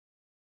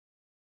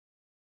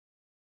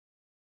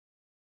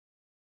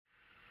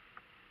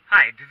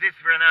Hi, this is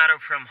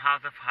Renato from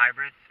House of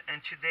Hybrids, and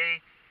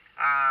today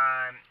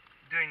I'm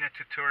doing a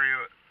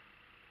tutorial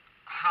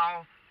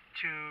how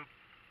to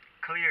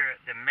clear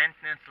the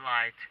maintenance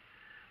light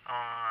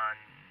on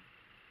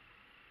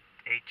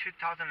a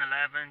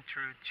 2011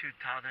 through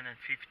 2015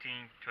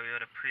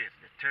 Toyota Prius,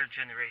 the third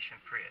generation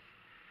Prius.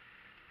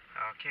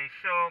 Okay,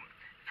 so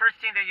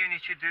first thing that you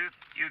need to do,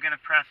 you're going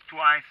to press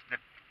twice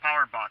the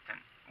power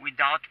button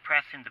without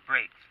pressing the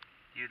brakes.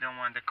 You don't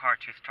want the car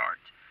to start.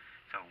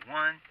 So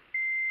 1,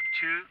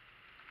 2,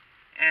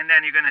 and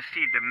then you're gonna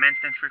see the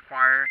maintenance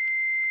required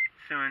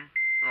soon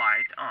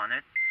light on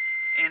it,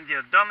 and the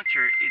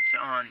odometer is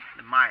on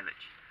the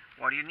mileage.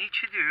 What you need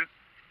to do,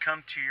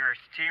 come to your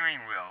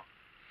steering wheel,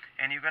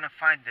 and you're gonna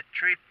find the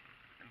trip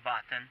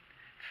button.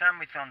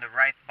 Some is on the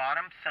right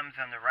bottom, some is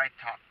on the right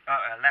top,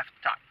 left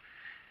top.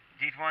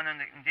 This one in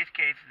this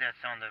case,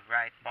 that's on the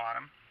right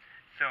bottom.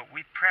 So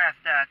we press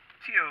that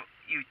till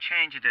you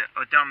change the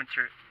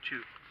odometer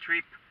to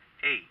trip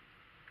A.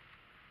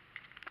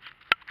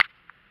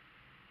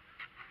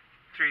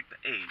 Trip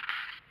A.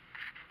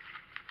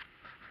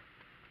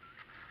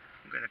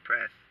 I'm going to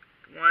press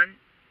 1.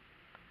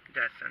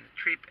 That's on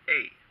trip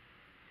A.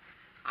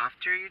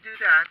 After you do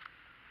that,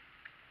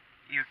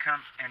 you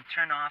come and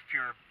turn off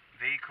your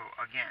vehicle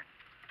again.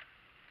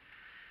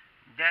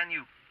 Then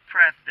you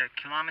press the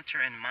kilometer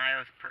and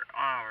miles per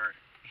hour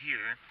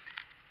here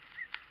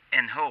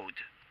and hold.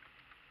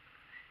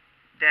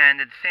 Then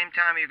at the same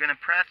time you're going to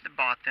press the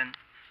button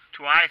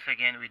twice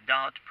again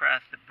without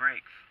press the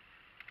brakes.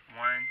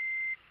 1,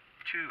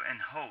 2, and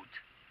hold.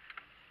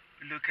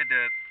 Look at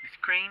the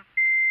screen.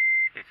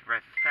 It's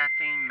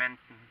resetting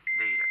maintenance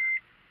data,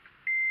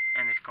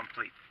 and it's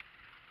complete.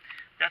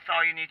 That's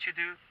all you need to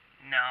do.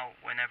 Now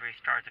whenever you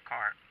start the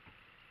car,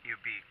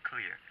 you'll be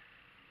clear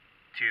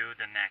to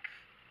the next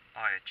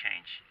oil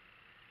change.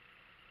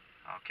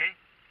 Okay,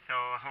 so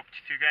I hope to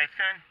see you guys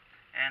soon,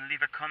 and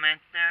leave a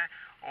comment there,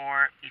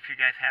 or if you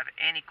guys have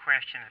any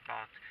questions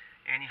about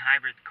any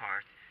hybrid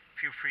cars,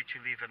 feel free to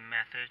leave a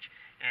message,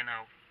 and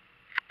I'll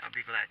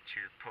be glad to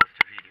post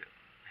a video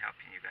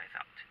helping you guys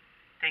out.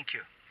 Thank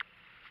you.